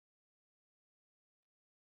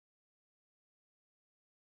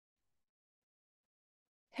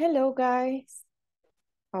Hello, guys.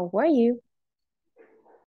 How are you?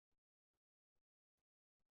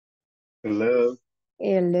 Hello.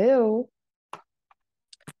 Hello.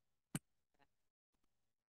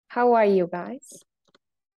 How are you guys?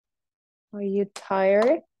 Are you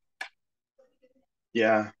tired?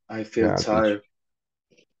 Yeah, I feel Yeah, teacher. tired,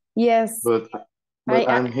 Yes, but I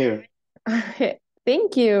I'm here.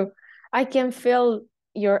 thank you. I can feel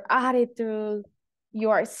your attitude. You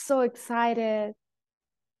are so excited.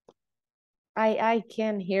 I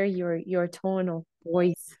can hear your tone of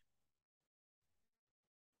voice.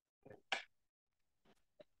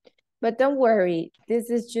 But don't worry.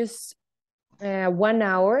 This is just 1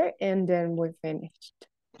 hour and then we're finished.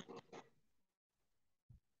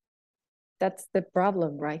 That's the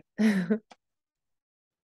problem, right?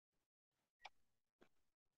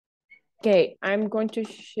 Okay, I'm going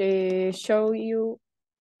to show you,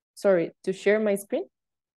 sorry, to share my screen.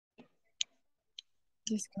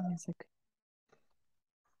 Just give me a second.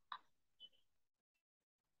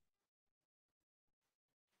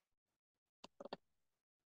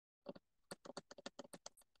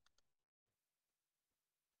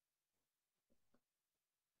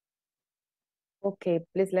 Okay,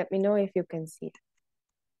 please let me know if you can see it.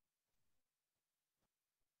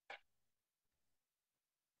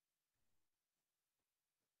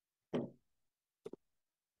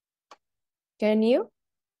 Can you?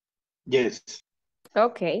 Yes.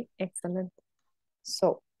 Okay, excellent.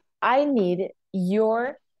 So I need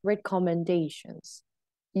your recommendations.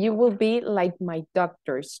 You will be like my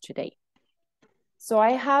doctors today. So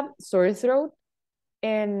I have sore throat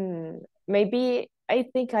and maybe I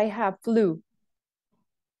think I have flu.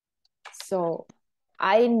 So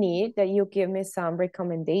I need that you give me some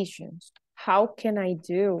recommendations. How can I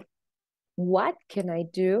do? What can I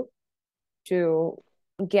do to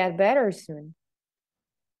get better soon?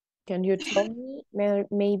 Can you tell me,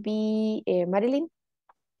 maybe Marilyn?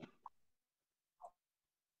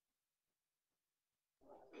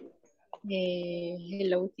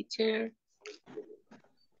 Hello, teacher.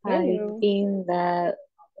 I Hello. think that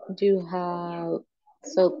you have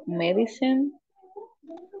some medicine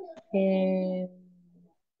and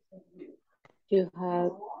you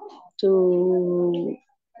have to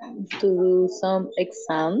do some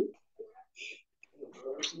exam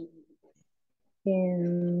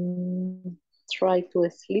and try to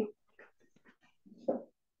sleep.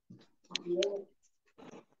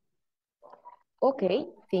 Okay,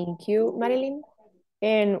 thank you, Marilyn.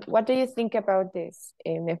 And what do you think about this,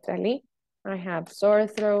 Neftali? I have sore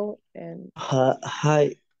throat and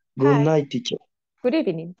Hi, good hi, night, teacher. good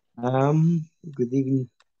evening. Good evening.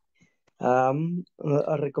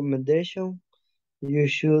 A recommendation, you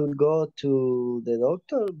should go to the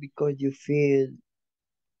doctor because you feel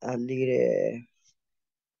a little,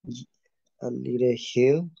 a little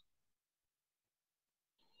ill,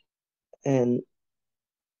 and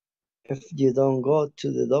if you don't go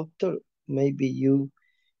to the doctor, maybe you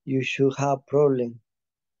should have problem.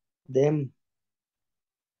 Then,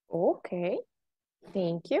 Okay,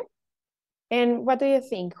 thank you. And what do you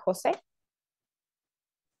think, Jose?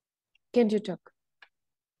 Can you talk?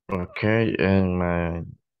 okay, in my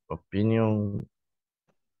opinion,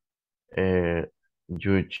 uh,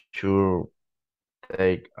 you should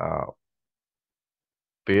take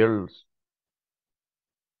pills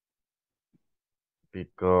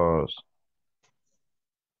because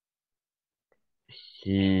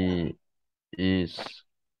he is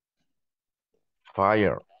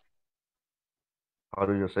fire. How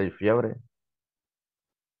do you say fiebre?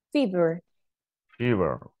 Fever.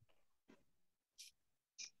 Fever.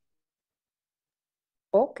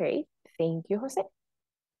 Okay, thank you, Jose.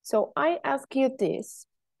 So I ask you this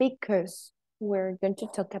because we're going to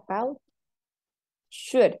talk about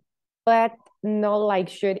should, but not like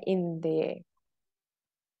should in the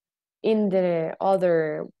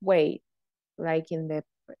other way, like in the,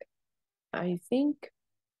 I think,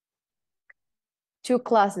 2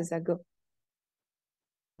 classes ago.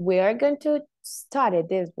 We are going to study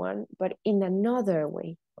this one, but in another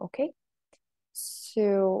way, okay?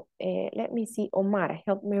 So let me see, Omar,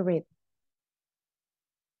 help me read.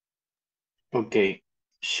 Okay.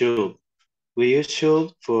 Should. We use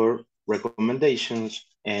should for recommendations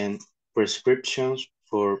and prescriptions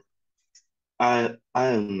for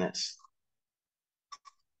illness.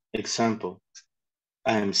 Example,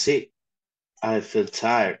 I am sick, I feel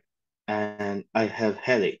tired, and I have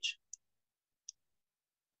headache.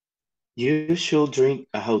 You should drink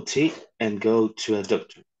a hot tea and go to a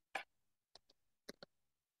doctor.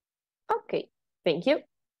 Okay, thank you.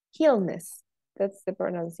 Illness, that's the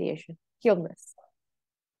pronunciation, illness.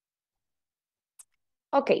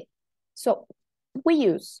 Okay, so We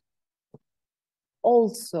use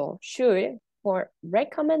also should for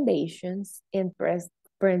recommendations and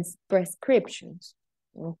prescriptions,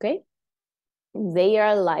 okay? They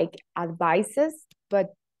are like advices,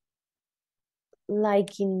 but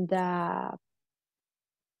like in a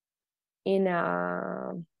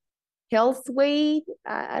health way.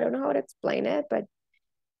 I don't know how to explain it, but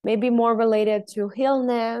maybe more related to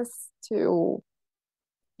illness, to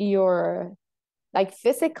your like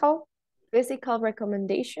physical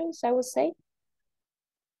recommendations, I would say,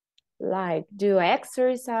 like do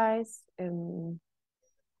exercise and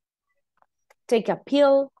take a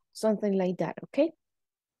pill, something like that. Okay,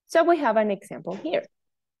 so we have an example here.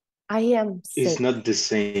 I am It's sick. not the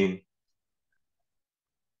same.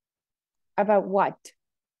 About what?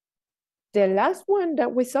 The last one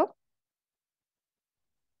that we saw?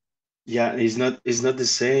 Yeah, it's not the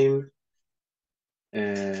same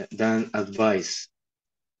than advice.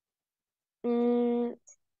 Mm,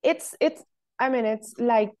 it's I mean it's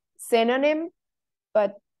like synonym,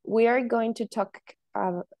 but we are going to talk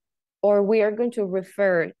or we are going to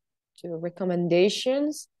refer to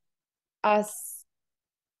recommendations as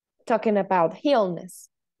talking about illness,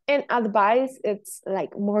 and advice it's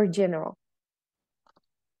like more general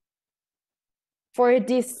for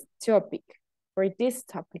this topic.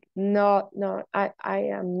 No, I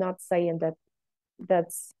am not saying that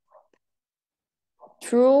that's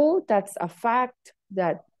true, that's a fact,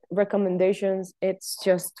 that recommendations it's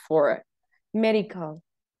just for medical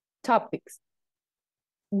topics.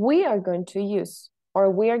 We are going to use,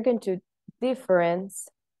 or we are going to difference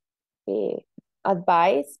the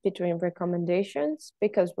advice between recommendations,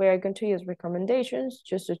 because we are going to use recommendations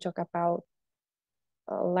just to talk about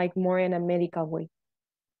like more in a medical way.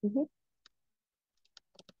 Mhm.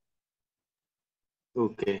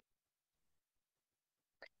 Okay.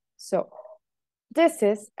 So this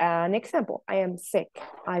is an example. I am sick,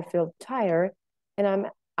 I feel tired, and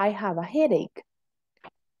I have a headache.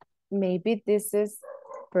 Maybe this is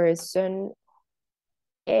person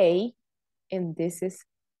A and this is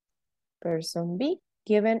person B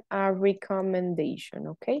given a recommendation,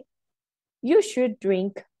 okay? You should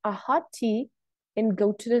drink a hot tea and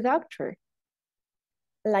go to the doctor,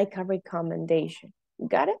 like a recommendation.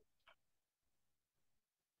 Got it?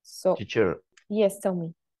 So, Teacher, yes, tell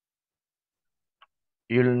me.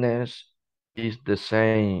 illness is the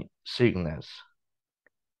same sickness.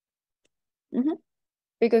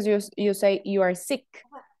 Because you say you are sick.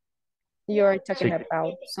 You're talking Sick.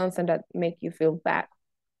 about something that make you feel bad.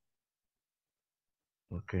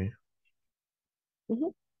 Okay.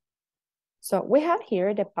 So we have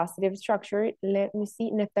here the positive structure. Let me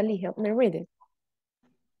see, Natalie, help me read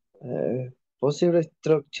it. Positive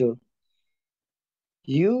structure.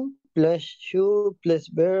 You plus should plus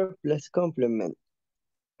verb plus complement.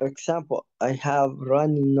 Example, I have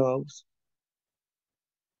runny nose.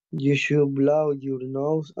 You should blow your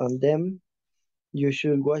nose and then you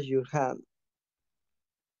should wash your hand.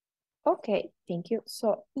 Okay, thank you.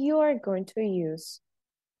 So you are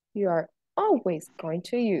always going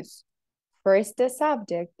to use first the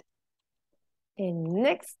subject and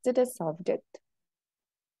next to the subject,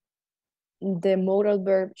 the modal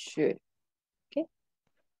verb should, okay?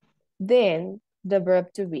 Then the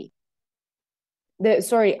verb to be.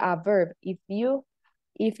 A verb. If you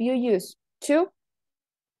use to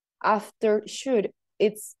after should,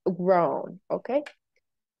 it's wrong, okay?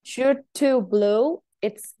 Should to blue,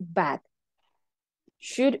 it's bad.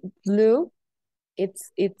 Should blue,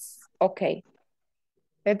 it's okay.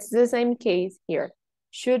 It's the same case here.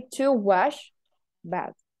 Should to wash,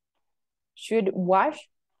 bad. Should wash,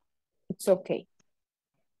 it's okay.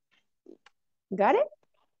 Got it?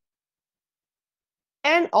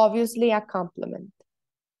 And obviously a complement.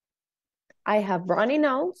 I have runny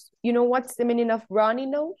nose. You know what's the meaning of runny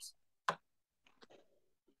nose?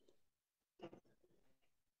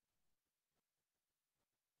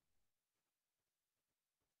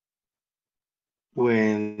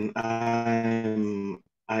 When I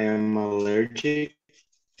am allergic,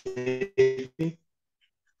 maybe.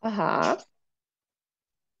 Uh-huh.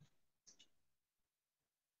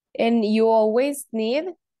 And you always need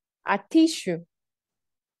a tissue.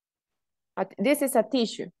 This is a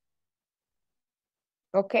tissue.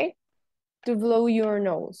 Okay? To blow your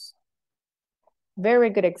nose. Very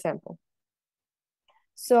good example.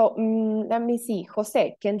 So let me see.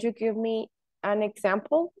 Jose, can you give me an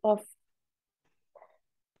example of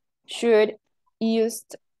should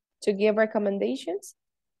used to give recommendations?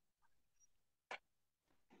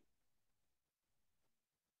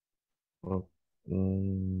 Well,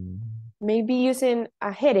 Maybe using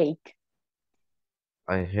a headache.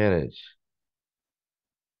 I headache.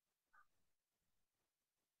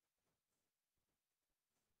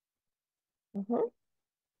 Mhm.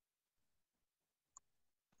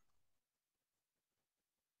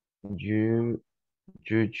 You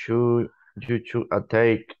you should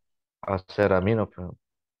take acetaminophen.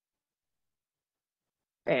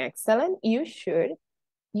 Excellent. You should.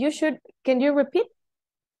 You should. Can you repeat?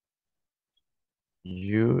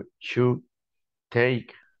 You should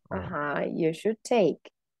take. You should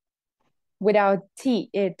take. Without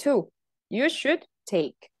to. You should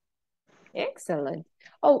take. Excellent.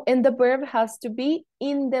 Oh, and the verb has to be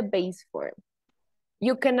in the base form.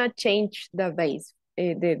 You cannot change the base,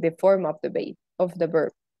 the form of the base of the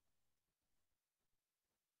verb.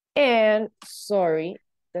 And sorry,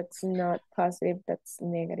 that's not positive, that's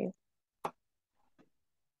negative.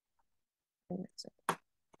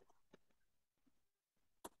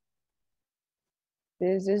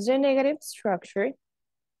 This is a negative structure.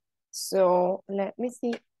 So let me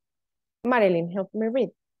see. Marilyn, help me read.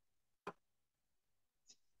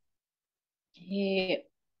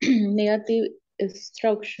 Negative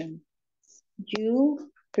instruction.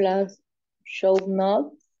 You plus should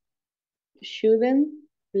not, shouldn't,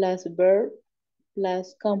 plus verb,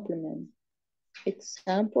 plus complement.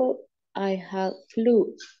 Example, I have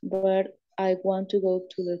flu, but I want to go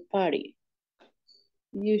to the party.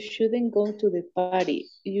 You shouldn't go to the party.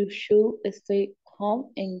 You should stay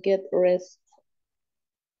home and get rest.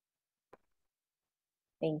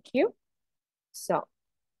 Thank you. So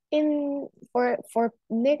for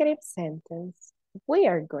negative sentence, we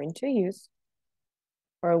are going to use,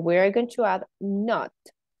 or we are going to add not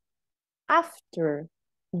after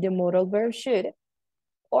the modal verb should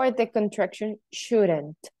or the contraction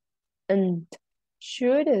shouldn't. And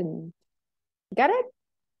shouldn't. Got it?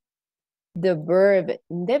 The verb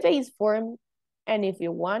in the base form, and if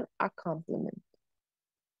you want, a complement.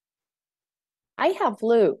 I have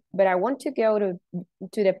flu, but I want to go to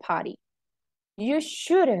the party. You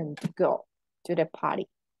shouldn't go to the party.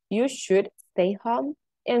 You should stay home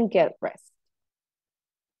and get rest.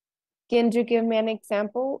 Can you give me an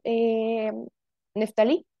example,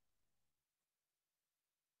 Neftali?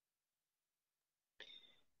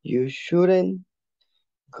 You shouldn't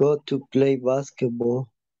go to play basketball.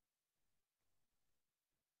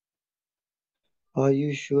 Or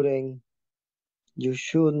you should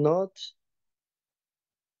not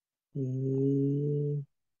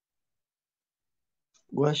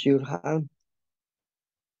wash your hands.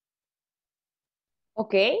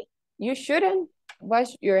 Okay, you shouldn't wash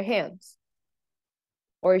your hands.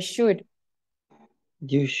 Or should.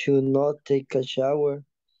 You should not take a shower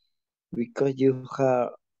because you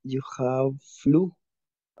have flu.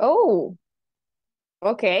 Oh,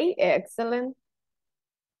 okay, excellent.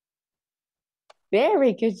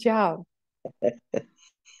 Very good job.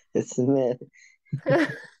 Smell.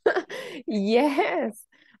 Yes,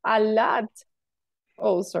 a lot.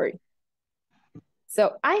 Oh, sorry.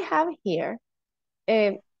 So I have here,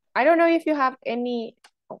 I don't know if you have any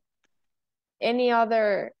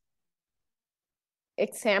other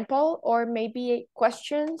example or maybe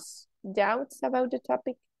questions, doubts about the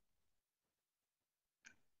topic.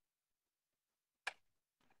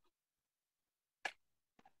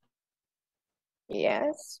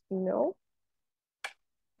 Yes, no.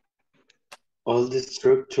 All the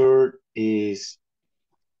structure is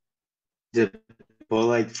the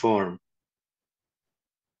polite form,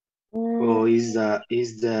 or is an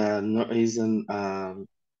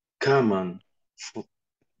common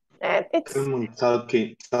It's common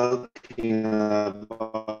talking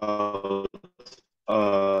about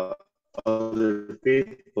other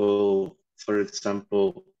people. For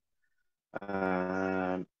example,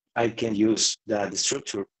 I can use that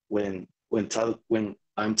structure when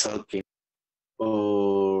I'm talking,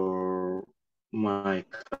 or my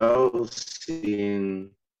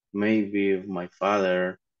cousin, maybe my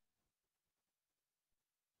father.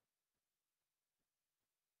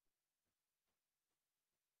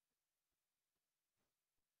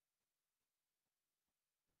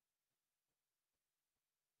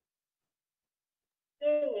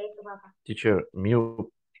 Teacher,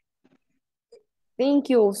 mute. thank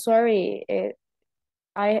you. Sorry,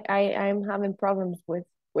 I'm having problems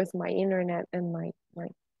with my internet and my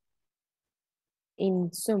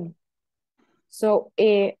in Zoom. So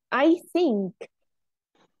I think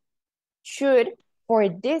should for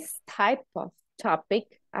this type of topic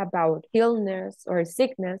about illness or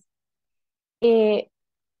sickness, the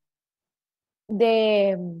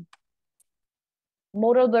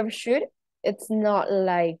modal verb should, it's not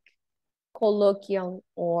like colloquial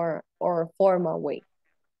or formal way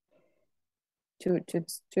to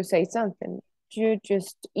say something. You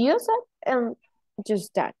just use it and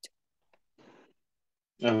just that.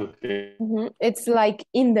 Okay. It's like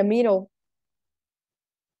in the middle.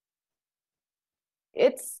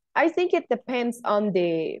 I think it depends on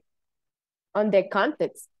the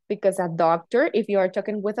context, because a doctor, if you are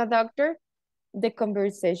talking with a doctor, the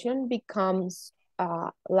conversation becomes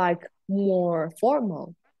like more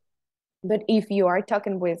formal. But if you are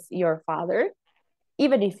talking with your father,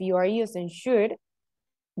 even if you are using should,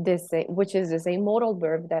 which is the same modal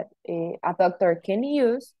verb that a doctor can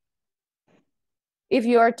use, if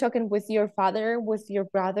you are talking with your father, with your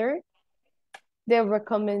brother, the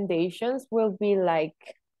recommendations will be like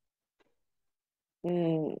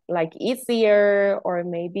easier or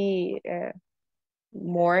maybe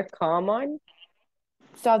more common.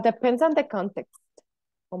 So it depends on the context,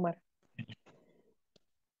 Omar.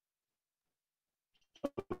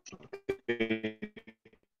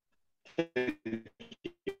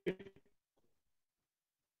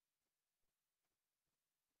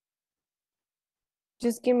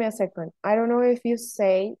 Just give me a second. I don't know if you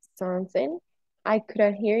say something. I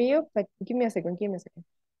couldn't hear you, but give me a second, give me a second.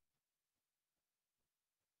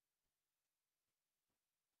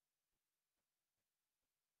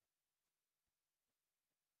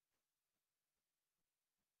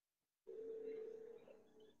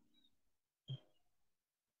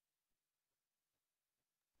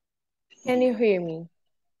 Can you hear me?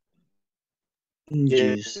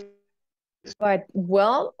 Yes. But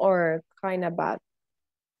well or kind of bad?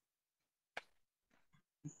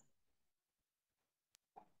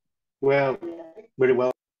 Well, very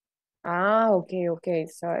well. Ah, okay, okay.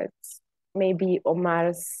 So it's maybe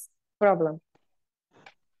Omar's problem.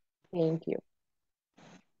 Thank you.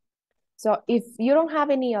 So if you don't have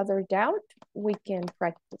any other doubt, we can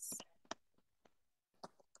practice.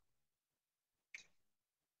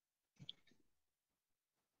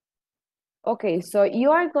 Okay, so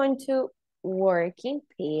you are going to work in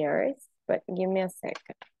pairs, but give me a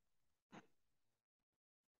second.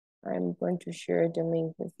 I'm going to share the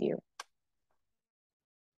link with you.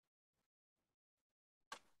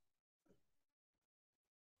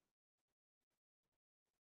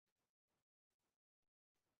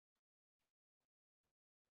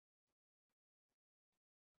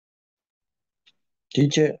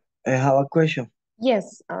 Teacher, I have a question.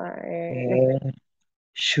 Yes,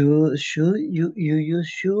 Should you use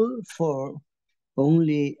should for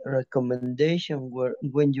only recommendation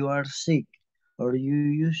when you are sick, or you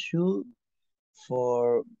use should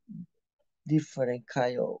for different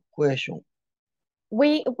kind of question?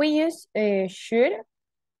 we use should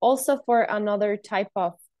also for another type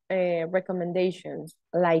of recommendations,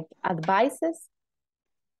 like advices.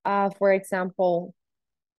 For example,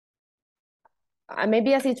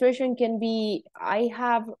 maybe a situation can be I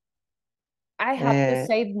have to Uh,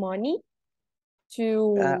 save money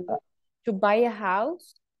uh, to buy a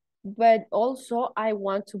house, but also I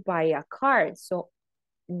want to buy a car. So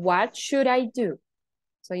what should I do?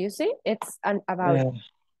 So you see, it's about uh,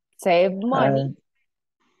 save money.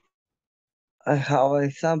 I, I have an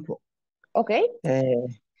example. Okay, Uh,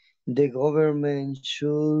 the government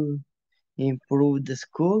should improve the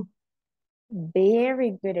school.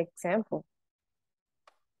 very good example.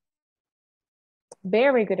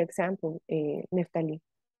 Very good example, Neftali.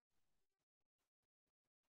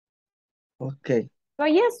 Okay. So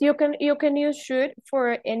yes, you can use should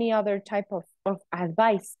for any other type of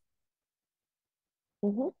advice.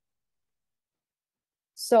 Mhm.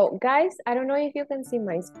 So guys, I don't know if you can see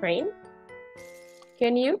my screen.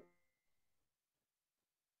 Can you?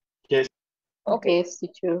 Yes. Okay. Yes,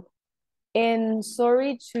 teacher. And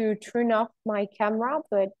sorry to turn off my camera,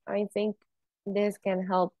 but I think this can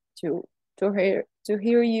help to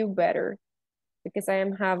hear you better because I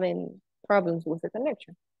am having problems with the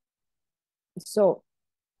connection. So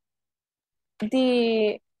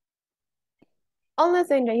the only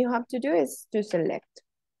thing that you have to do is to select.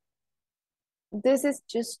 This is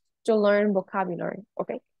just to learn vocabulary,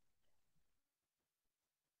 okay?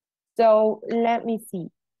 So let me see.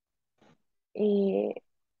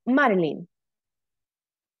 Madeline,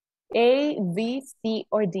 A, B, C,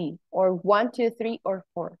 or D, or 1, 2, 3, or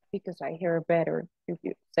 4, because I hear better if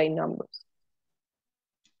you say numbers.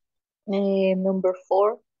 Number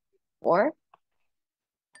 4. 4,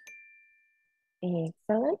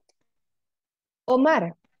 excellent.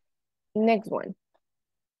 Omar, next one.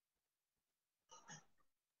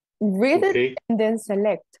 Read it Okay. and then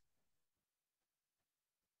select.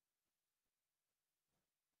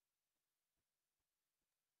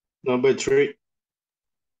 Number 3.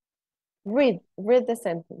 Read the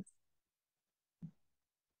sentence.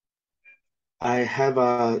 I have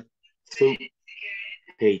a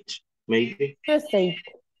toothache. Maybe Toothache,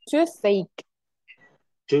 toothache.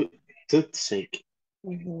 to toothache.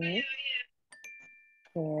 Mm-hmm.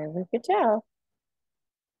 Very good job.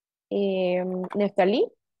 Neftali,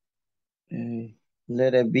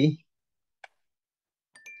 Letter B.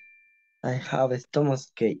 I have a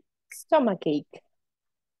stomachache. stomachache.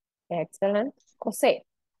 Excellent. Jose,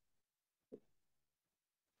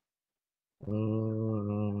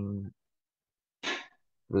 Mm,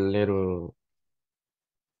 little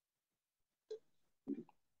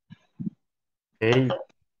A.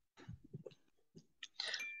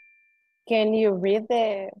 can you read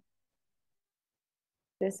the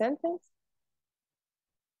sentence?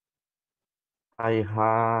 I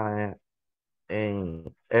have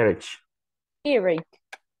an urge. Earache.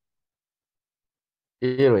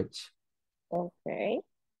 Urge. Okay.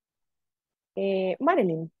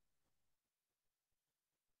 Marilyn,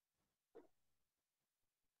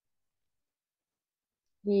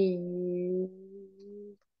 The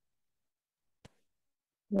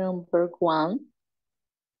number one.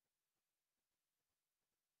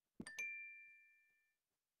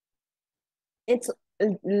 it's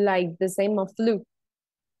like the same of flu.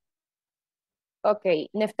 Okay,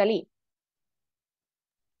 Neftali,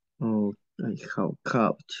 Oh, I have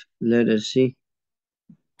couch. Letter C.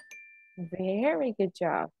 very good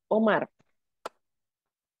job. Omar,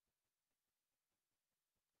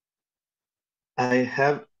 I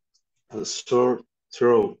have a sore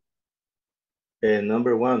throat.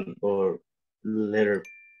 Number one or letter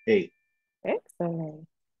A. excellent.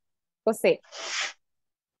 Jose,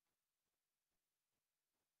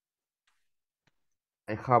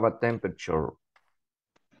 I have a temperature.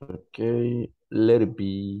 Okay, let it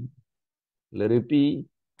be. Let it be.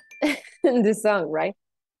 the song, right?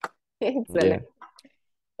 Yeah. Excellent.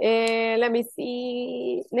 Let me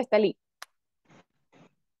see. Neftali,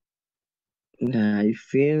 I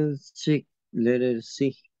feel sick. Letter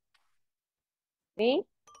C. see?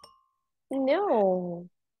 No,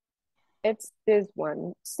 it's this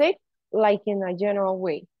one. Sick, like in a general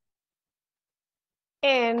way.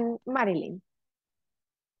 And Marilyn,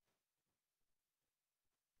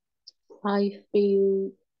 I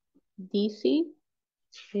feel dizzy.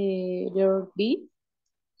 Letter B.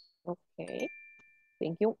 okay,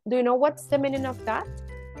 thank you. Do you know what's the meaning of that?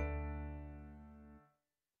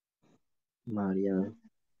 Maria.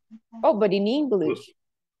 Oh, but in English,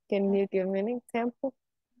 can you give me an example?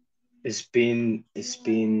 Spin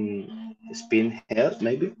head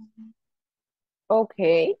maybe.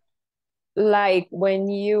 Okay, like when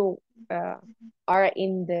you uh, are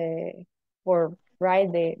in the, or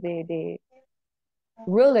ride the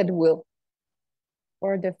roulette wheel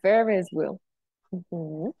or the Ferris wheel.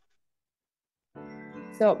 Mhm.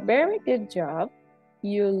 So very good job.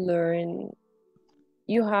 You learn,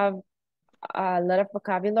 you have a lot of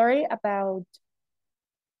vocabulary about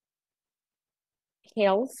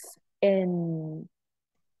health and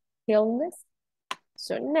illness.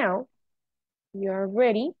 So now you're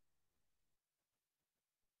ready.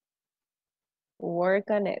 Work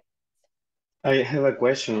on it. I have a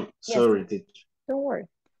question. Yes, Sorry, teacher. don't worry.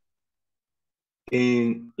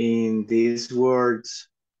 In these words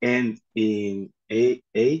and in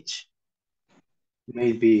age,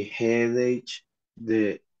 maybe headache,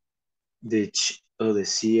 the ch or the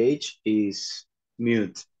ch is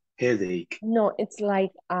mute. Headache. No, it's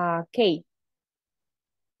like a cake.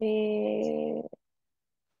 Headache.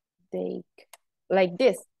 Like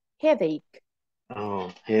this. Headache.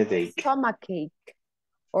 Oh, headache. Stomachache.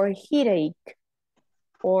 Or headache.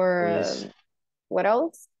 Or Is what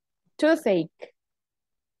else? Toothache.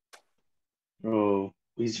 oh,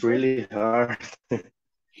 it's Mhm. really hard.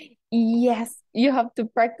 Yes, you have to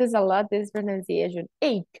practice a lot this pronunciation.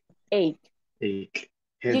 Ache, ache. Ache.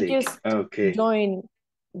 You Headache. just Okay. join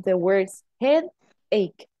the words head,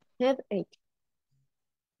 ache, head, ache.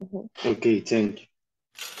 Mhm. Okay, thank you.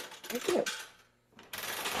 Thank you.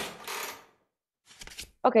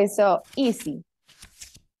 Okay, so easy.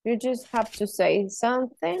 You just have to say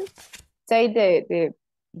something, say the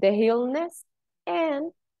illness,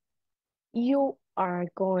 and you are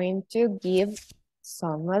going to give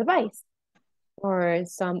some advice or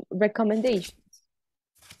some recommendations.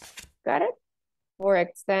 Got it? For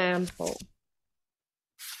example,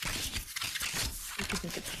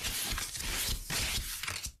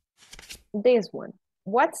 this one.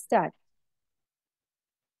 What's that?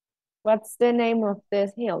 What's the name of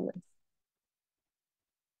this illness?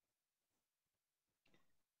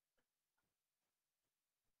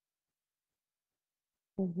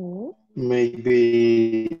 Mhm.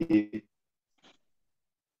 Maybe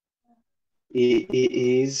it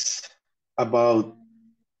is about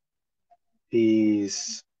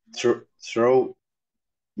his throat,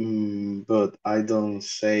 but I don't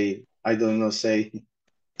know say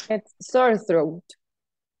It's sore throat.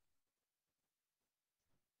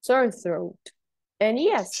 Sore throat. And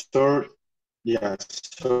yes. Yeah,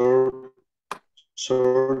 sore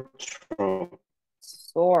throat.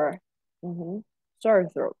 Sore. Sore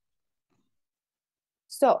throat.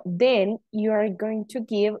 So then you are going to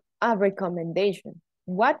give a recommendation.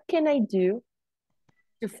 What can I do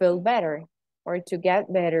to feel better or to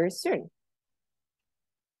get better soon?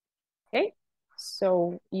 Okay,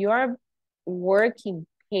 so you are working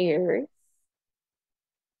pairs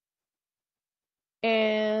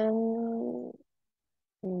and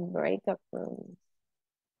break up rooms.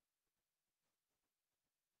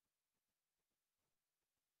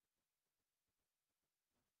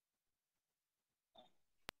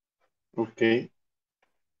 Okay.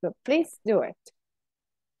 So please do it.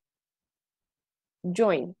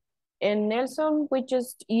 Join. And Nelson, we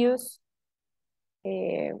just use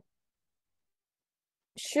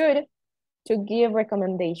should to give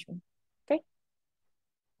recommendation. Okay.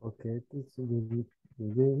 Okay, good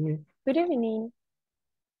evening. Good evening.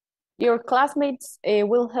 Your classmates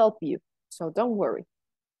will help you, so don't worry.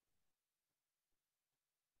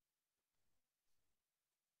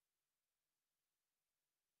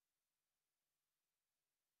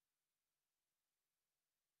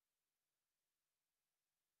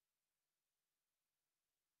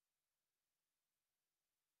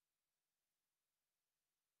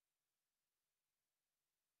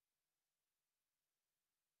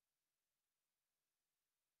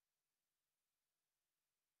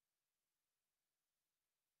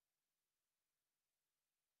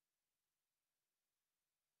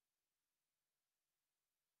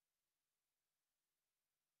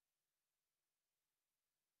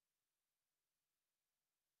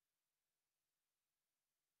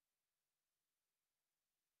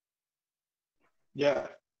 Yeah,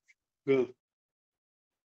 good.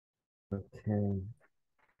 Okay.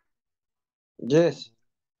 Yes.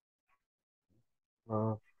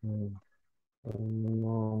 Okay.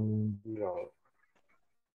 Below.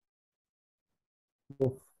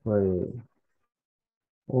 Buffet.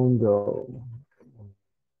 Undo.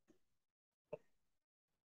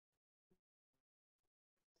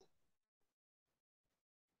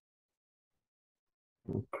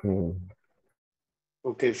 Okay.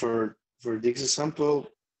 Okay, for this example,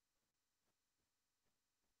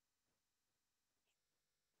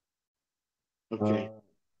 okay,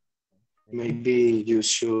 maybe you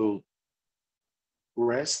should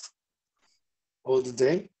rest all the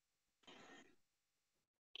day.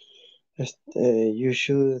 You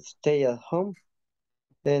should stay at home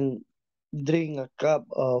and drink a cup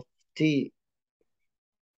of tea.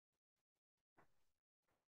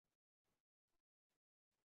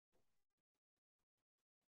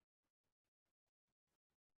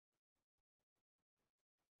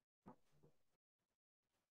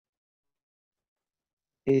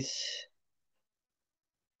 Is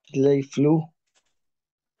like flu.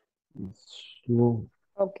 Slow.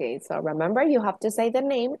 Okay, so remember you have to say the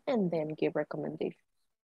name and then give recommendation.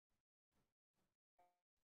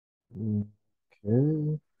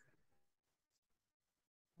 Okay.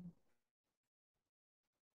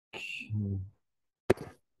 Okay.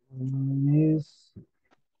 Yes.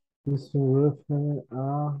 This reference.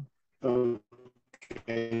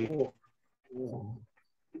 Okay,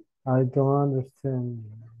 I don't understand.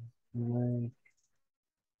 Like,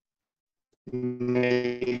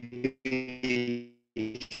 maybe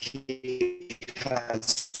he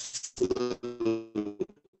has flu,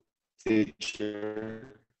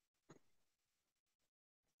 teacher.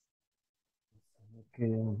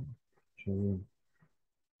 okay. Actually,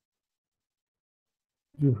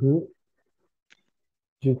 you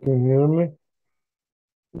you can hear me?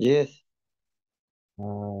 Yes.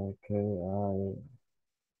 Okay.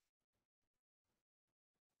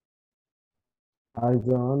 I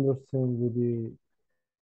don't understand with the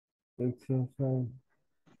exercise.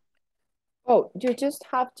 Oh, you just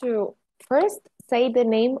have to first say the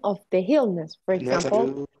name of the illness.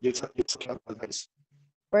 Nelson, you talk about this.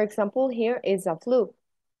 For example, here is a flu.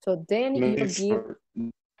 So then Maybe for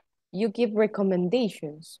you give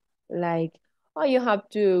recommendations like, oh, you have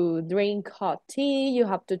to drink hot tea, you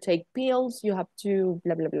have to take pills, you have to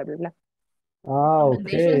blah blah blah blah blah.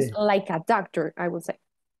 Recommendations Okay. like a doctor, I would say.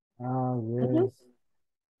 Yes.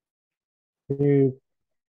 He,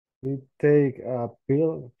 he take a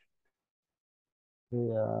pill.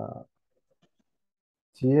 Yeah.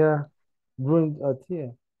 Tia. Drink a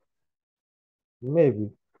tea. Maybe.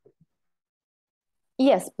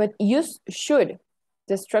 Yes, but you should.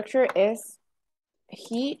 The structure is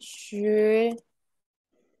he should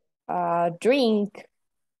drink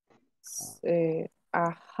a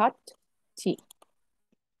hot tea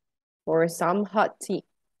or some hot tea.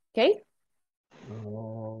 Okay?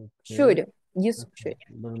 Okay. Should. Use should.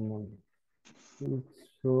 Vermont.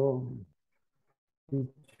 So,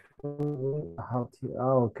 how to,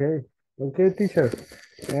 okay. Okay, teacher.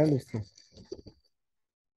 I understand.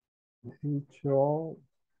 Teacher.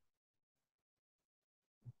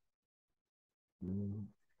 Mm,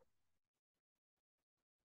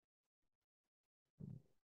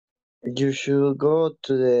 You should go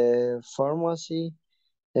to the pharmacy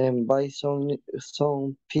and buy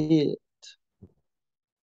some pills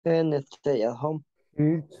and stay at home.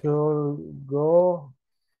 Teacher go.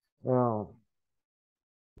 Uh,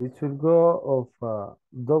 teacher go of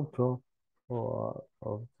doctor or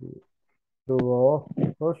of the to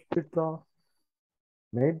hospital.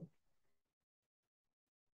 Maybe.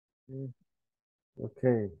 Mm,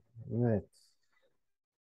 okay. Next.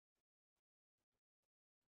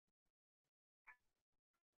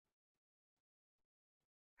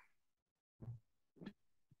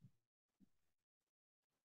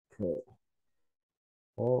 Okay.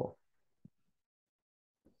 Oh.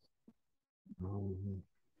 Mhm.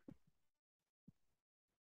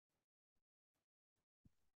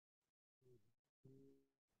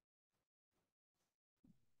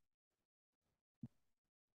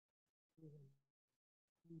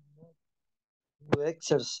 To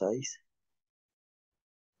exercise,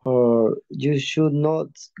 or you should not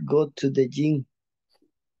go to the gym.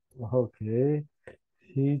 Okay.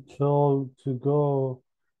 He told to go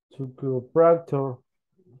to chiropractor.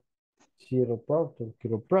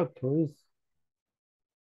 Chiropractor is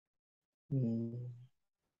Mm,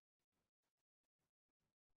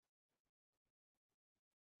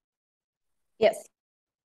 Yes.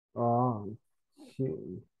 uh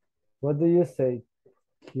chi- what do you say?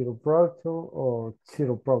 Chiropractor or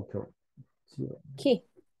chiropractor? Chiro, Key.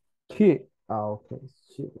 okay.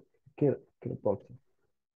 Chiropractor.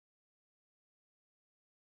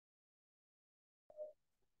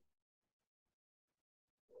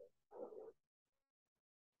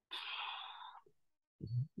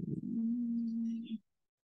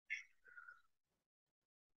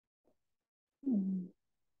 Mm.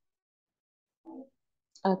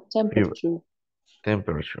 A Fever, temperature.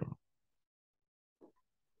 temperature.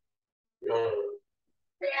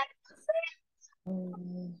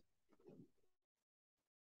 Mm,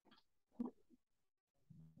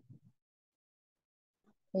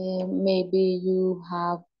 maybe you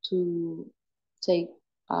have to take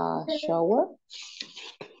a shower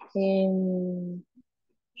and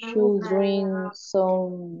should drink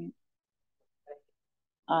some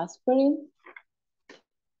aspirin.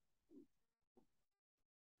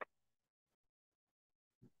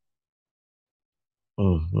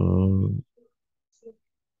 Mm-hmm.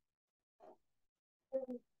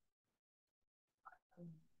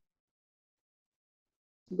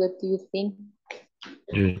 What do you think?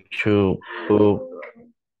 You should put,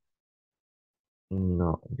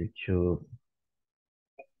 no, you should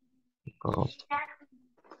go.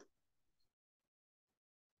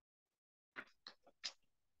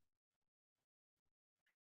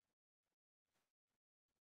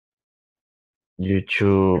 You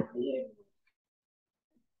should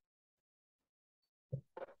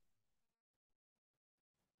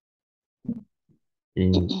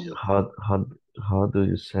in how do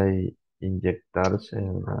you say inyectarse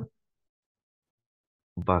en la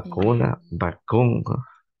vacuna, Mm, vacuna,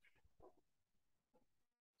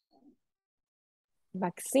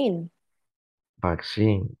 Vaccine.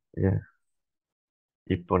 vaccine, yeah.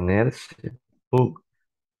 Y ponerse, put,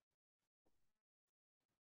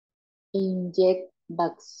 inject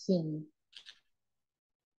vaccine.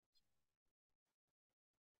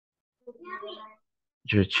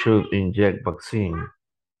 you should inject vaccine.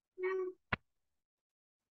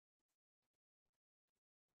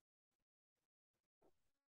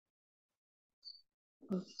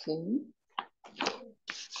 Okay.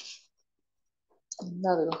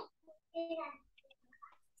 Another.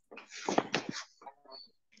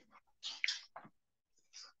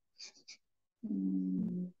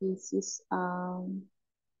 This is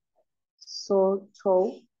sore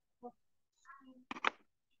throat.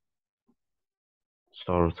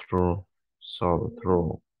 Sore throat, sore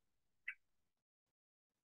throat.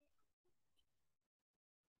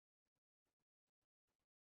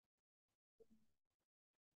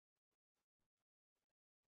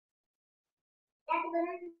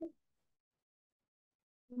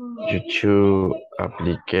 You should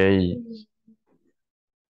apply,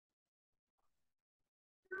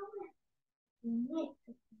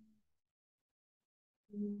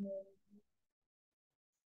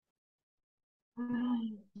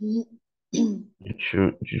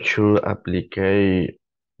 you should apply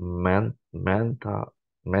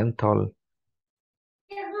mental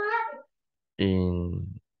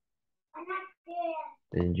in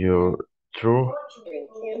your true.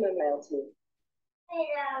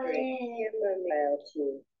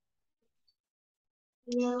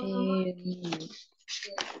 Um,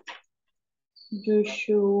 you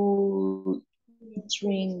should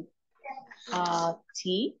drink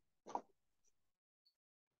tea.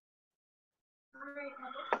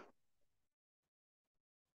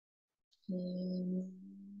 Um,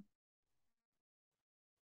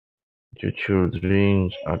 You should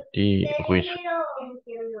drink a tea with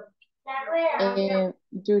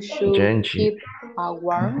you should genji. keep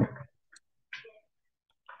warm.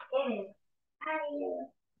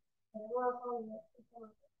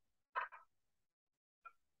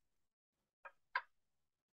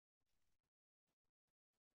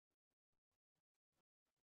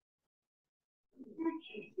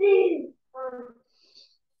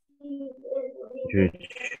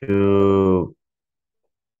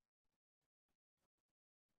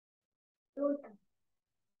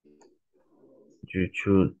 You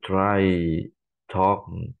should try talk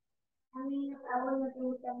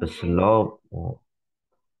slow.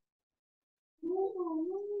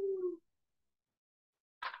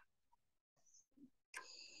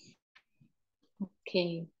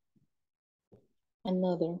 Okay,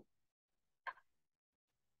 another.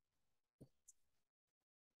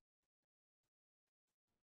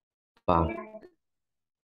 Back.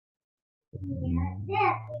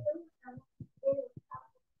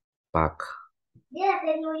 Back.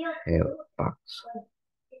 Help backs.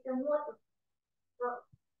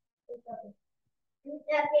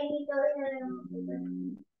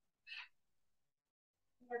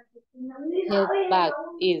 Health bag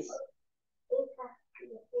is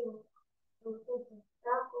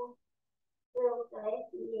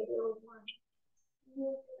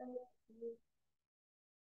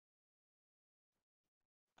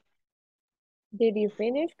Did you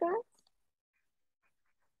finish, guys?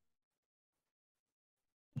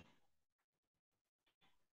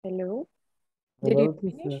 Hello? Did you Hello,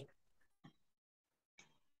 teacher. finish?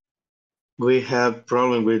 We have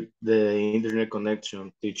problem with the internet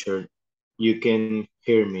connection, teacher. You can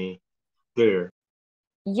hear me clear.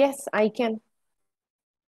 Yes, I can.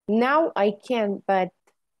 Now I can, but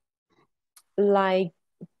like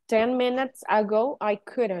 10 minutes ago, I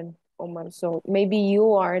couldn't, Omar. So maybe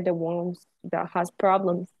you are the ones that has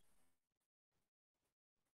problems.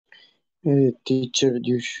 Teacher,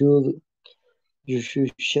 you should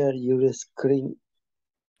share your screen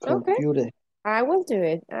Okay, computer I will do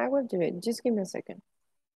it. I will do it. Just give me a second.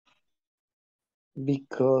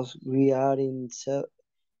 because we are in cell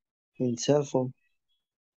phone.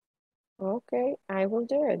 Okay, I will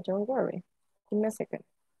do it. Don't worry. Give me a second.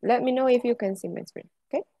 Let me know if you can see my screen.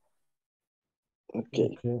 Okay.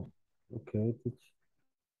 Okay. Okay. Okay, teacher.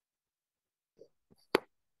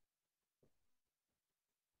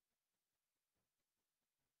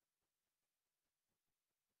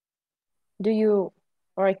 Do you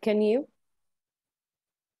or can you?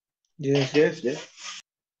 Yes. Yes, yes.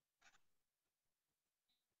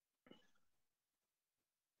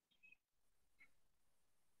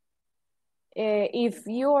 If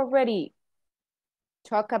you already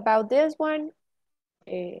talk about this one,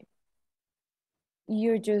 uh,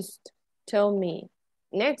 you just tell me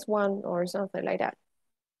next one or something like that.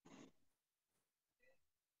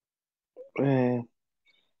 Uh,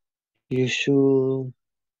 you should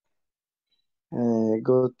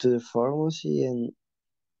go to the pharmacy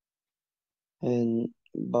and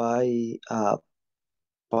buy a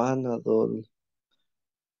Panadol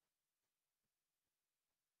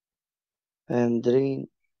and drink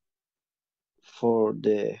for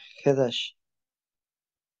the headache.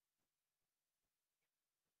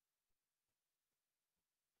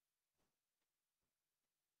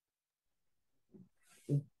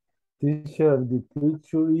 Teacher, the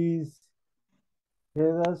teacher is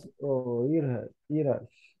headache or Irash? Earache.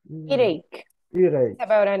 It's Earache.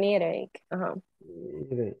 about an earache.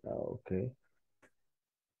 Earache. Okay.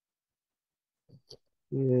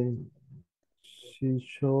 Yeah, she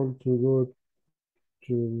should to go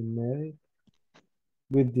to the medic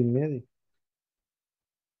with the medic.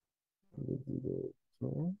 With the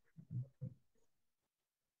doctor.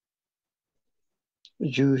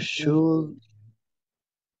 You should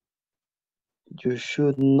you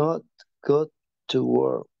should not go to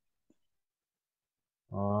work.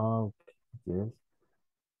 Okay. Yes.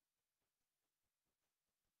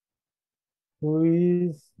 Who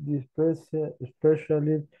is the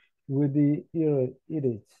specialist with the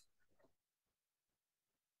earache?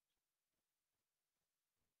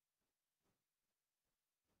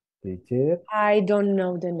 Teacher. I don't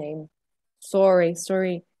know the name. Sorry.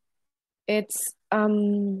 It's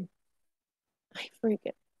I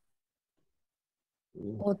forget.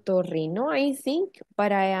 Otorrino, I think,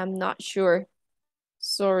 but I am not sure.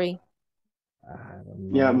 Sorry. I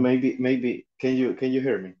don't Yeah, know. maybe can you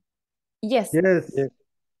hear me? Yes. Yes. Yeah.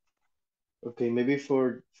 Okay, maybe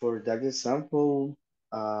for that example,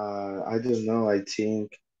 I don't know. I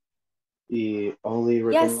think the only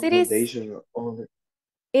Yes, it is. recommendation, only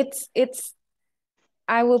It's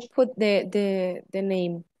I will put the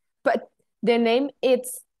name. But the name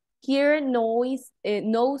it's nose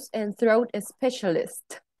and throat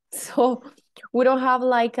specialist. So we don't have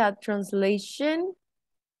like a translation.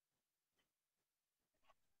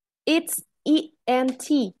 It's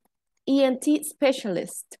ENT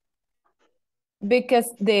specialist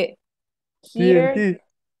because the here TNT.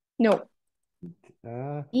 no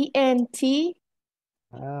Ah, ENT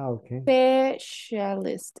okay.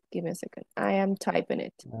 specialist. Give me a second. I am typing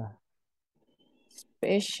it. Ah,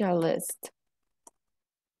 Specialist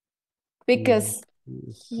because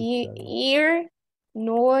TNT specialist. ear,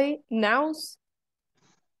 nose,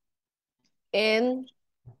 and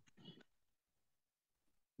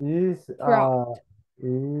Is throat.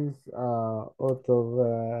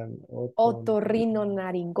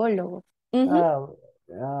 Otorrinolaringólogo. Mhm. ah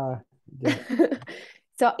yeah.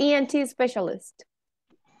 So ENT specialist.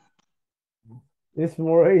 It's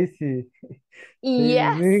more easy. Say it in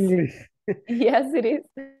Yes. English. Yes, it is.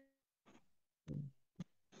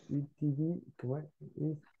 ETD, come on.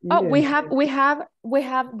 It's Oh, ENT. we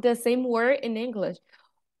have the same word in English,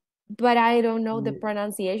 but I don't know the E-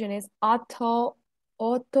 pronunciation. It's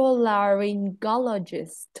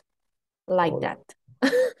otolaryngologist, like ot- that.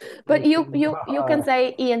 But you can ah,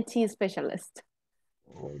 say ENT specialist.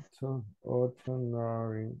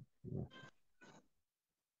 Otonary.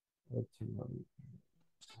 Otonary.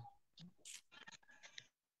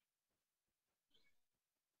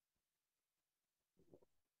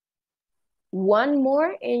 One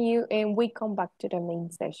more and we come back to the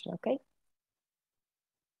main session, okay?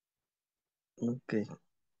 Okay.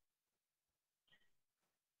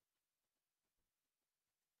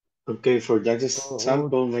 okay for that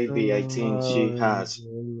example. Maybe I think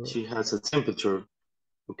Otonary. she has a temperature.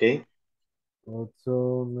 Okay,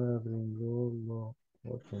 Otonary.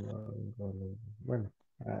 Otonary. Bueno,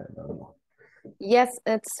 I don't know. Yes,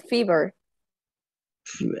 it's fever.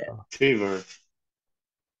 Ah, fever.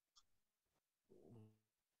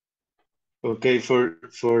 Okay,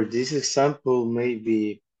 for this example,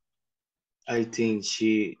 maybe I think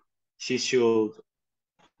she should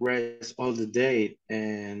rest all the day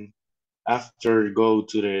and after go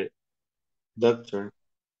to the doctor.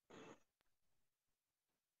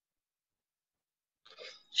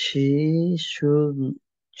 She should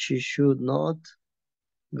she should not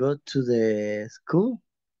go to the school,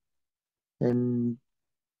 and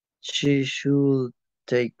she should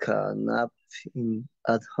take a nap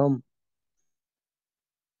at home.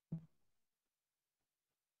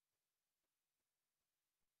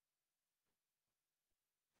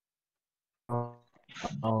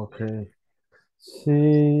 okay.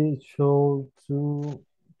 She should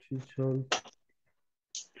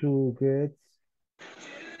to get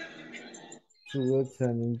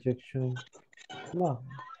an injection. No.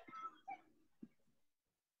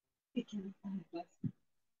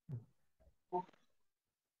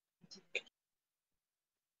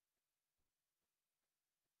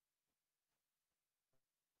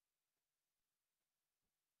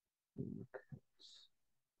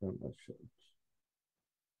 I'm not sure.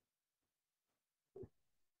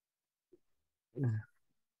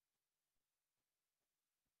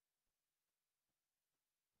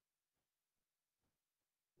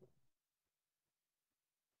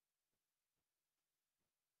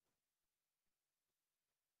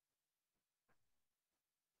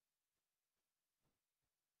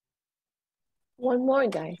 One more,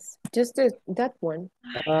 guys. Just that one.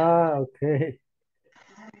 Ah, okay.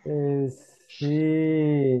 Is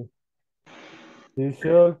he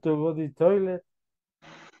should to go the toilet?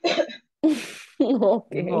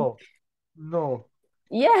 Okay. No, no,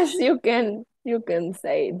 Yes, you can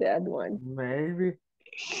say that one. maybe.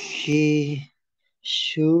 He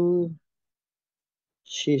should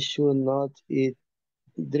she should not eat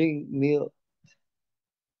drink milk.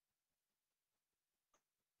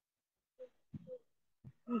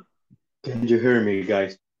 Can you hear me,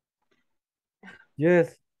 guys?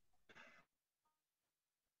 Yes,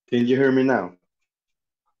 Can you hear me now?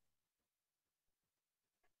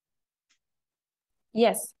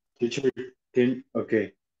 Yes. Teacher, can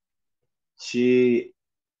okay. She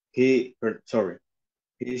sorry.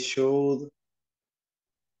 He should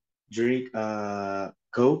drink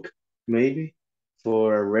Coke maybe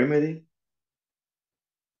for a remedy.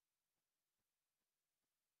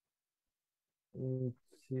 let's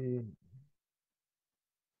see.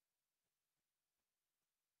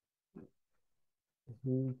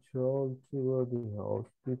 He chose to go to the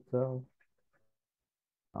hospital.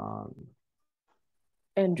 Um,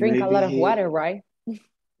 And drink a Maybe lot of he water, right?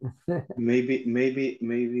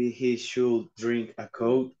 maybe he should drink a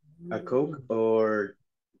coke, or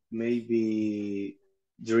maybe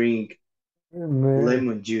drink may-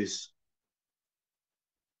 lemon juice.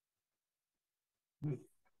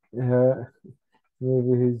 yeah,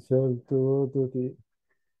 maybe he chose to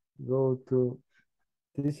go to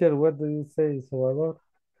teacher. What do you say, Salvador?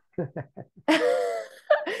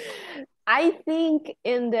 I think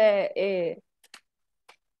in the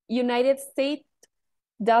United States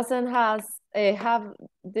doesn't have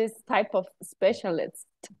this type of specialist.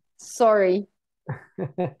 Sorry.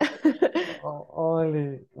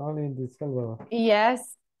 Only in the Salvador.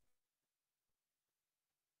 Yes.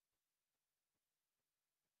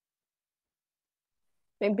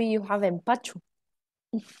 Maybe you have empacho.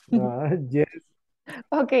 Yes.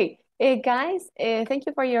 Okay, guys, thank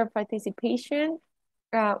you for your participation.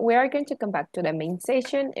 We are going to come back to the main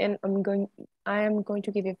session, and I am going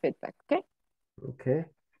to give you feedback. Okay. Okay.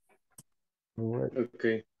 Right.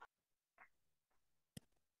 Okay.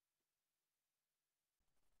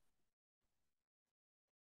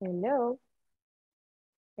 Hello.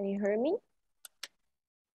 Can you hear me?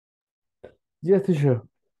 Yes, teacher.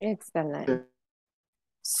 Excellent.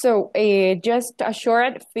 So, just a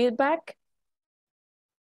short feedback.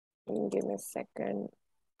 Give me a second.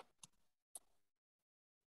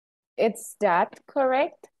 Is that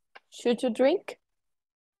correct? Should you drink?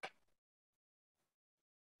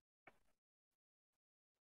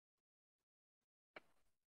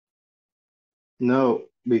 No,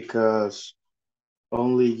 because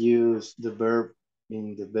only use the verb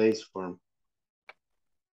in the base form.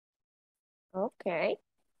 Okay.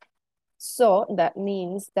 So that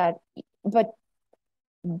means that, but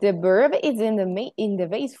the verb is in the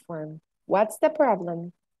base form. What's the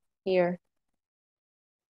problem here?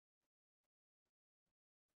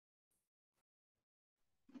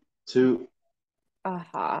 To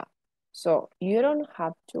Aha. So you don't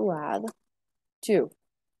have to add to,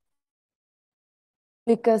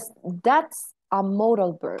 because that's a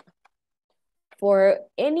modal verb. For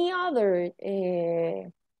any other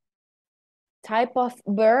type of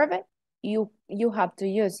verb, you have to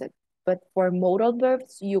use it. But for modal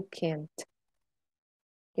verbs, you can't.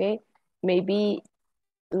 Okay? Maybe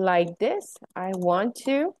like this. I want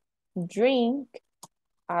to drink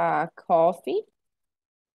a coffee.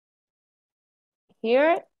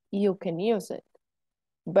 Here, you can use it.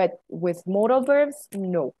 But with modal verbs,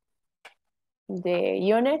 no. The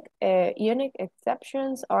unique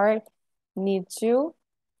exceptions are need to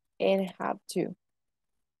and have to.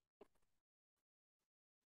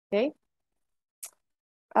 Okay.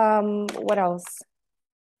 What else?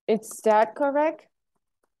 Is that correct?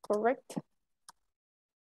 Correct.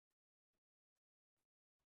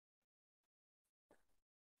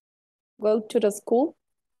 Go to the school.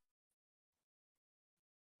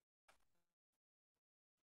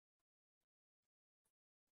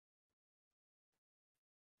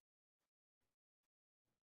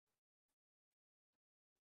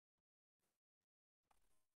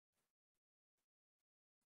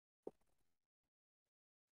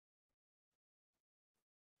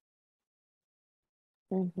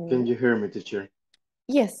 can Mhm. you hear me, teacher?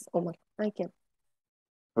 Yes, Omar, I can.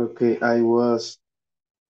 Okay, I was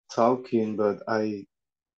talking, but I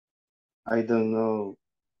don't know.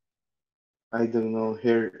 I don't know.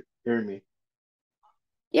 Hear me.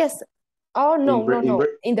 Yes. Oh, In no, bre no, in no. bre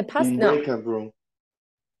In the past, in no. breakout room.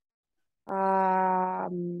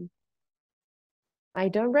 Um, I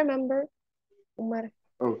don't remember, Omar.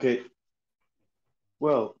 Okay.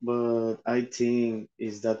 Well, but I think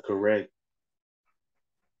is that correct?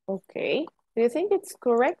 Okay. Do you think it's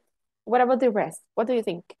correct? What about the rest? What do you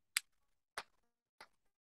think?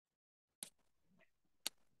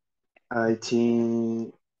 I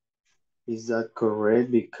think is that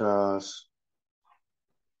correct because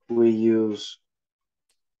we use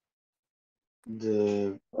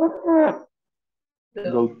the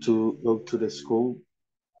go to the school.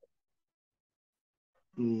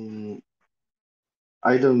 Mm,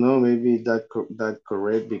 I don't know. Maybe that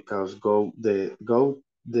correct because the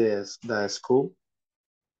school.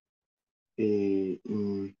 The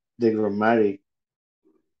grammatic.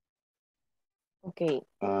 Okay.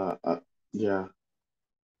 Uh, uh yeah.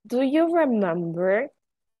 Do you remember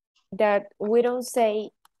that we don't say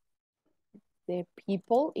the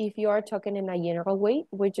people if you are talking in a general way?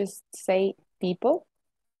 We just say people.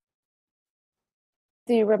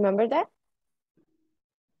 Do you remember that?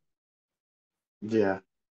 Yeah.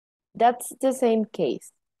 That's the same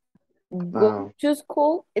case. Go Oh, to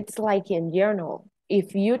school, it's like in general.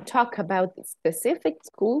 If you talk about the specific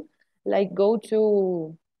school, like go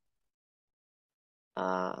to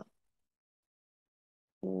uh,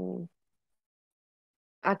 mm,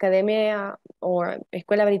 Academia or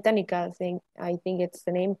Escuela Británica, I think it's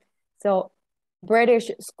the name. So British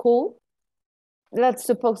school, let's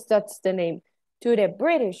suppose that's the name, to the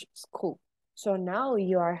British school. So now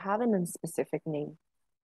you are having a specific name.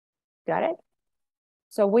 Got it?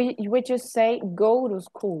 So we just say go to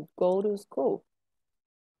school, go to school.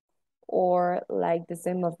 Or like the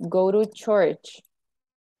same of go to church.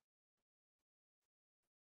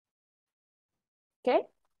 Okay?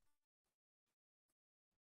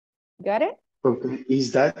 Got it? okay.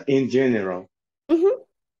 Is that in general? Mm-hmm.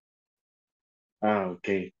 Ah,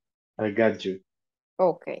 okay. I got you.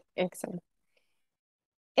 Okay, excellent.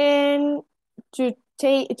 And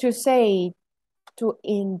to say to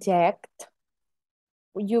inject,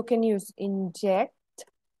 you can use inject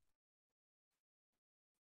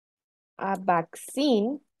a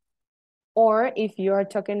vaccine, or if you are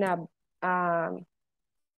talking about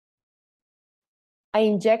a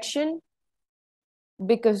injection,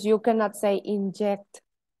 because you cannot say inject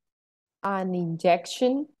an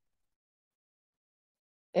injection.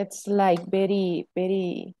 It's like very,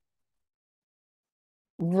 very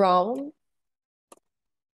wrong.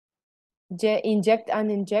 Inject an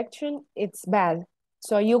injection, it's bad.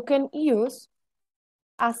 So you can use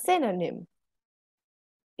a synonym,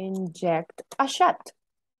 inject a shot,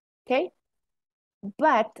 okay?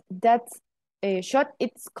 But that's a shot,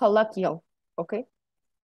 it's colloquial, okay?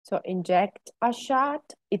 So inject a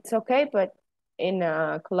shot, it's okay, but in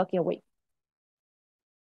a colloquial way.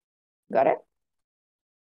 Got it?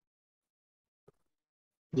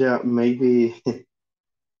 Yeah, maybe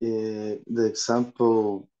the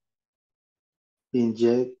example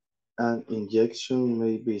inject an injection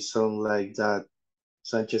maybe sound like that.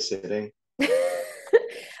 Sanchez Seren.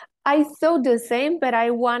 I thought the same, but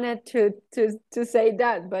I wanted to say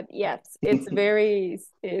that. But yes, it's very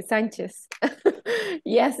Sanchez.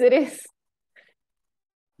 Yes, it is.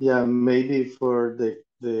 Yeah, maybe for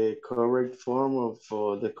the correct form of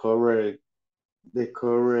for the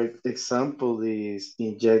correct example is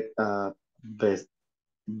inject a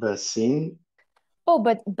vaccine Oh,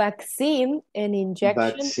 but vaccine and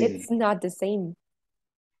injection, vaccine. it's not the same.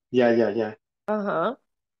 Yeah, yeah, yeah. Uh-huh.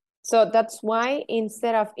 So that's why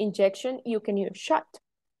instead of injection, you can use shot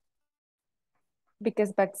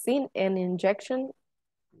because vaccine and injection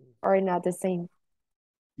are not the same.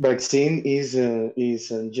 Vaccine is in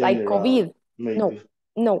Like general COVID. No, maybe.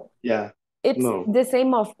 no. Yeah. It's No. the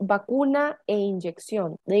same of vacuna e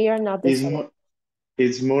inyección. They are not the It's same. more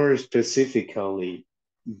it's more specifically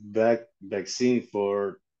vaccine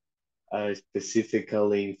for a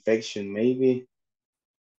specifically infection maybe.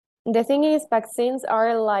 The thing is, vaccines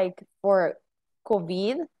are like for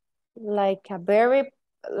COVID, like a very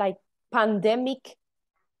like pandemic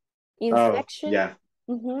Oh, infection. yeah.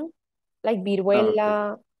 Mm-hmm. Like Okay.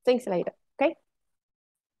 viruela, things like that. Okay.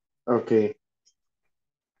 Okay.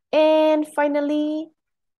 And finally,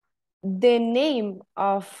 the name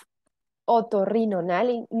of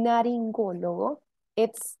otorrinolaringólogo,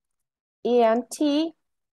 it's ENT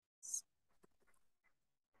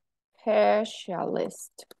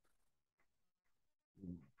specialist.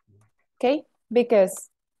 Okay, because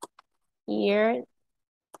ear,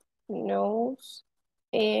 nose,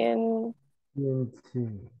 and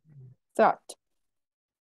ENT. throat.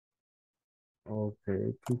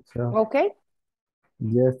 Okay, teacher. Okay,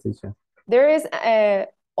 Yes, teacher. there is a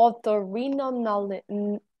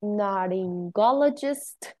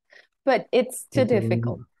otorhinolaryngologist, but it's too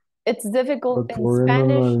difficult. It's difficult in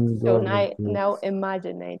Spanish, so now Otorrinolaryngologist.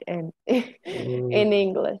 imagine it in Uh, in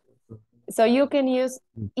English. So you can use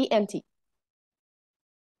ENT.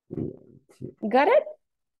 ENT. Got it?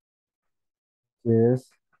 Yes.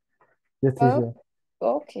 Yes, Oh, teacher.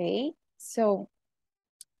 okay. So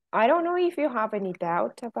I don't know if you have any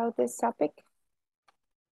doubt about this topic.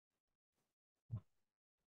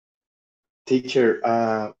 Teacher,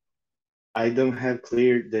 I don't have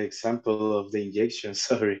clear the example of the injection,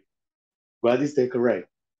 sorry. What is the correct?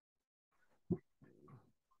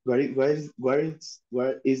 What is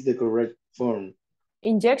the correct form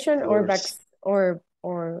Injection or for vac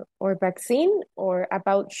or vaccine or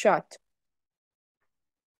about shot.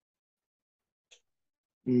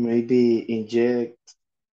 maybe inject?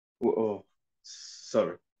 Oh,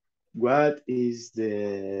 sorry. What is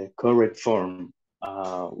the correct form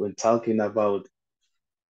when talking about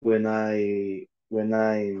when I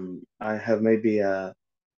have maybe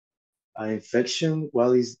infection.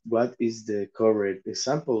 What is the correct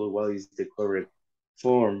example? What is the correct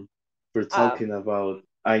form for Uh, talking about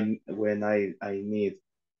I need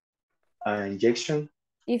an injection?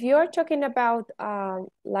 if you're talking about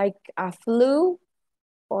like a flu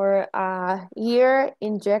or a ear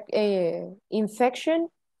infection,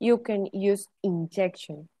 you can use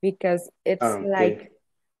injection because it's Okay, like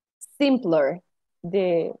simpler.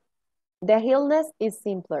 The the illness is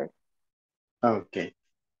simpler. okay,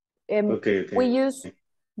 Um, we okay. use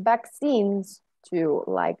vaccines to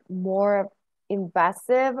like more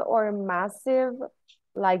invasive or massive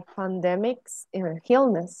like pandemics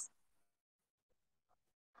illness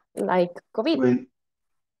like COVID.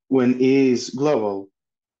 When is global?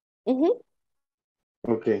 Mhm.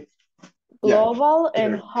 Okay, yeah, Global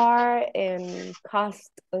and sure. hard and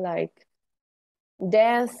cost like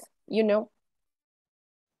death,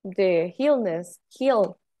 the illness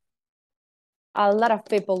kill a lot of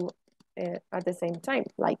people at the same time,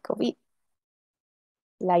 like COVID,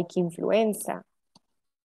 like influenza.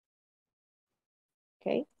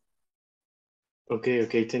 Okay,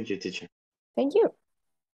 Okay. Thank you, teacher. thank you.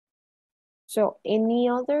 So, any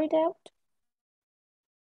other doubt?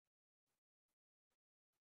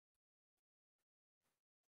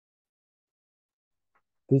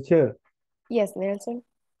 Teacher, Yes, Nelson.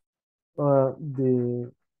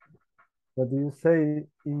 the what do you say?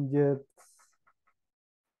 Inject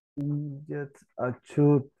a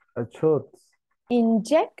shot,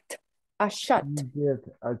 Inject a shot. inject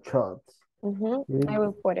a shot. I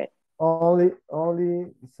will put it. Only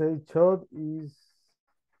say shot is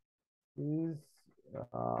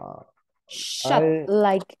uh Shot, I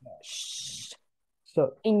like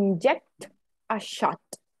shot inject a shot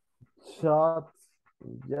shot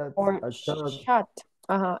inject or a shot.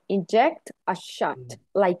 shot. Inject a shot,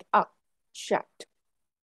 like a shot.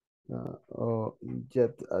 Or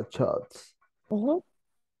inject a shot. Mhm.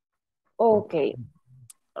 Okay.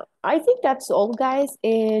 Okay, I think that's all, guys.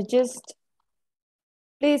 Just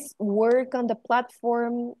please work on the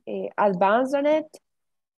platform, advance on it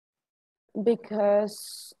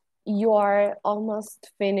because you are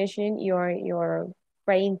almost finishing your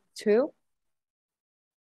PREINT2.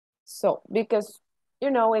 So because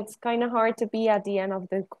it's kind of hard to be at the end of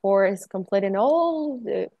the course completing all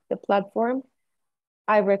the platform,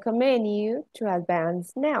 I recommend you to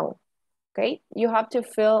advance now. Okay, you have to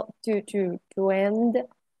fill to end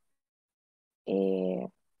uh,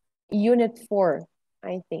 unit 4,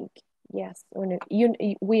 I think. Yes,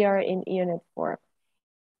 we are in unit 4.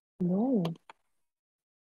 No,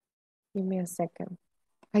 give me a second.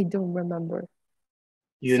 I don't remember.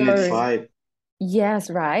 Unit Sorry. 5. Yes,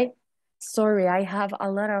 right. Sorry, I have a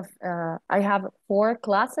lot of I have 4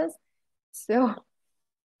 classes, so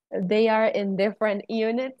they are in different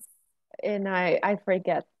units and I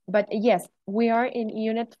forget. But yes, we are in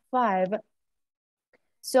unit 5.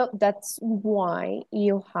 So that's why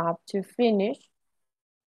you have to finish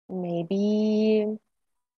maybe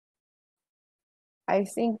I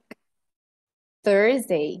think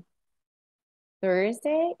Thursday.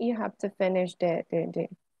 Thursday you have to finish the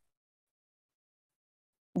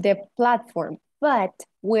platform. But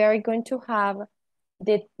we are going to have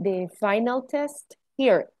the final test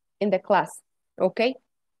here in the class. Okay?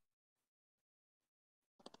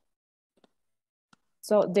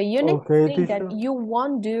 So the unique Okay, thing that teacher. you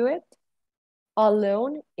won't do it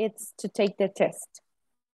alone, it's to take the test.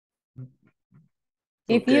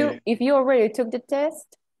 Okay. If you already took the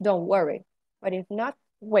test, don't worry. But if not,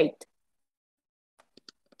 wait.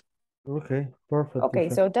 Okay, perfect, Okay,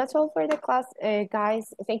 teacher. so that's all for the class,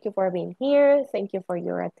 guys. Thank you for being here. Thank you for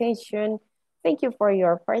your attention. Thank you for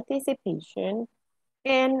your participation.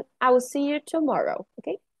 And I will see you tomorrow.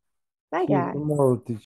 Okay, bye, See you guys. tomorrow, teacher.